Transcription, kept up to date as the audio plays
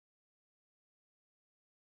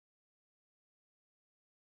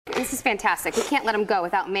This is fantastic. We can't let him go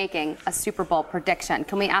without making a Super Bowl prediction.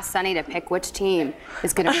 Can we ask Sonny to pick which team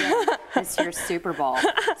is going to win this year's Super Bowl?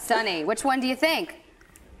 Sonny, which one do you think?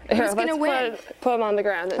 Who's going to win? Put him on the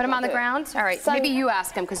ground. Put him on the ground? All right, maybe you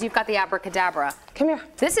ask him because you've got the abracadabra. Come here.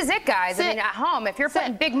 This is it, guys. Sit. I mean, at home, if you're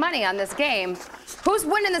putting big money on this game, who's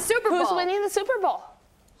winning the Super Bowl? Who's winning the Super Bowl?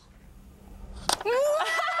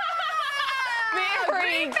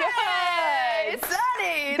 Very good.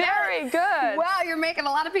 Sonny. Very good. Wow, you're making a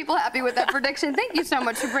lot of people happy with that prediction. Thank you so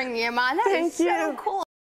much for bringing him on. That is so cool.